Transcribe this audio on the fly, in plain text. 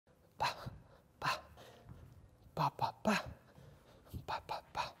ba, ba, ba, ba, ba,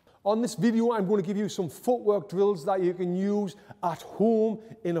 ba. On this video, I'm going to give you some footwork drills that you can use at home,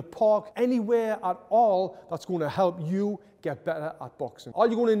 in a park, anywhere at all that's going to help you get better at boxing. All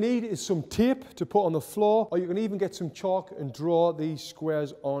you're going to need is some tape to put on the floor, or you can even get some chalk and draw these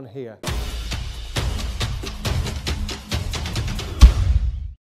squares on here.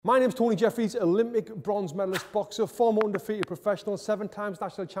 My name's Tony Jeffries, Olympic bronze medalist boxer, former undefeated professional, 7 times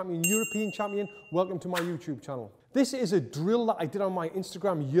national champion, European champion. Welcome to my YouTube channel. This is a drill that I did on my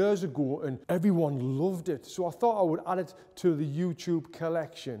Instagram years ago and everyone loved it. So I thought I would add it to the YouTube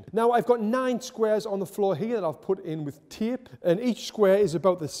collection. Now I've got 9 squares on the floor here that I've put in with tape, and each square is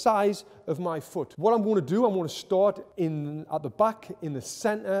about the size of my foot. What I'm going to do, I'm going to start at the back, in the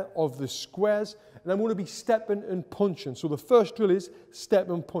center of the squares, and I'm going to be stepping and punching. So the first drill is step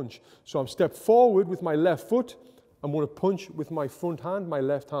and punch. So I'm step forward with my left foot. I'm going to punch with my front hand, my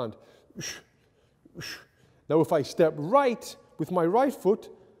left hand. Now if I step right with my right foot,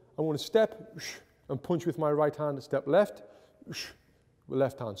 I'm going to step and punch with my right hand, step left, with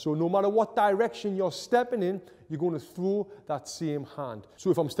left hand. So no matter what direction you're stepping in, you're going to throw that same hand. So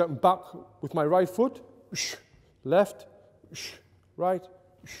if I'm stepping back with my right foot, left, right.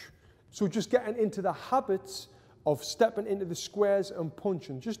 So just getting into the habits of stepping into the squares and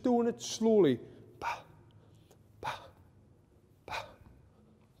punching, just doing it slowly.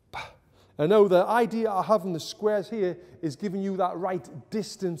 And now the idea I have in the squares here is giving you that right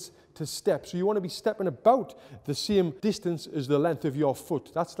distance to step. So you want to be stepping about the same distance as the length of your foot.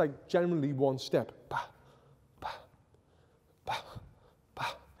 That's like generally one step.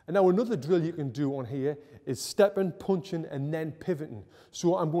 And now another drill you can do on here is stepping, punching, and then pivoting.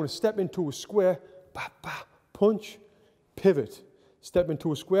 So I'm going to step into a square, punch, pivot. Step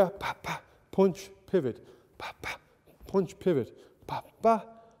into a square, punch, pivot, punch, pivot,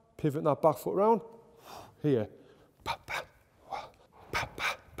 pivot that back foot around, here.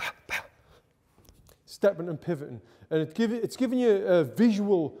 Stepping and pivoting. And it's giving you a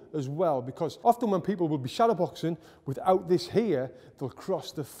visual as well, because often when people will be shadowboxing without this here, they'll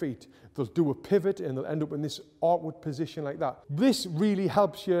cross the feet. They'll do a pivot and they'll end up in this awkward position like that. This really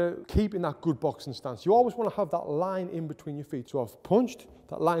helps you keep in that good boxing stance. You always want to have that line in between your feet. So I've punched,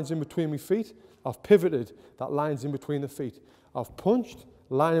 that line's in between my feet. I've pivoted, that line's in between the feet. I've punched,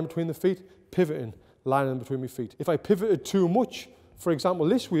 line in between the feet, pivoting, line in between my feet. If I pivoted too much, for example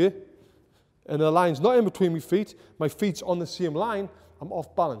this way, and the line's not in between my feet's on the same line, I'm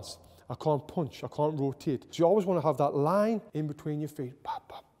off balance. I can't punch, I can't rotate. So you always want to have that line in between your feet.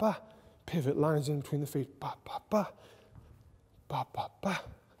 Pivot, lines in between the feet.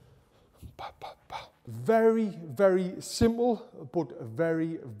 Very, very simple, but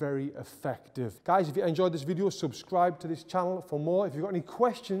very, very effective. Guys, if you enjoyed this video, subscribe to this channel for more. If you've got any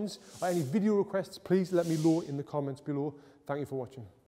questions or any video requests, please let me know in the comments below. Thank you for watching.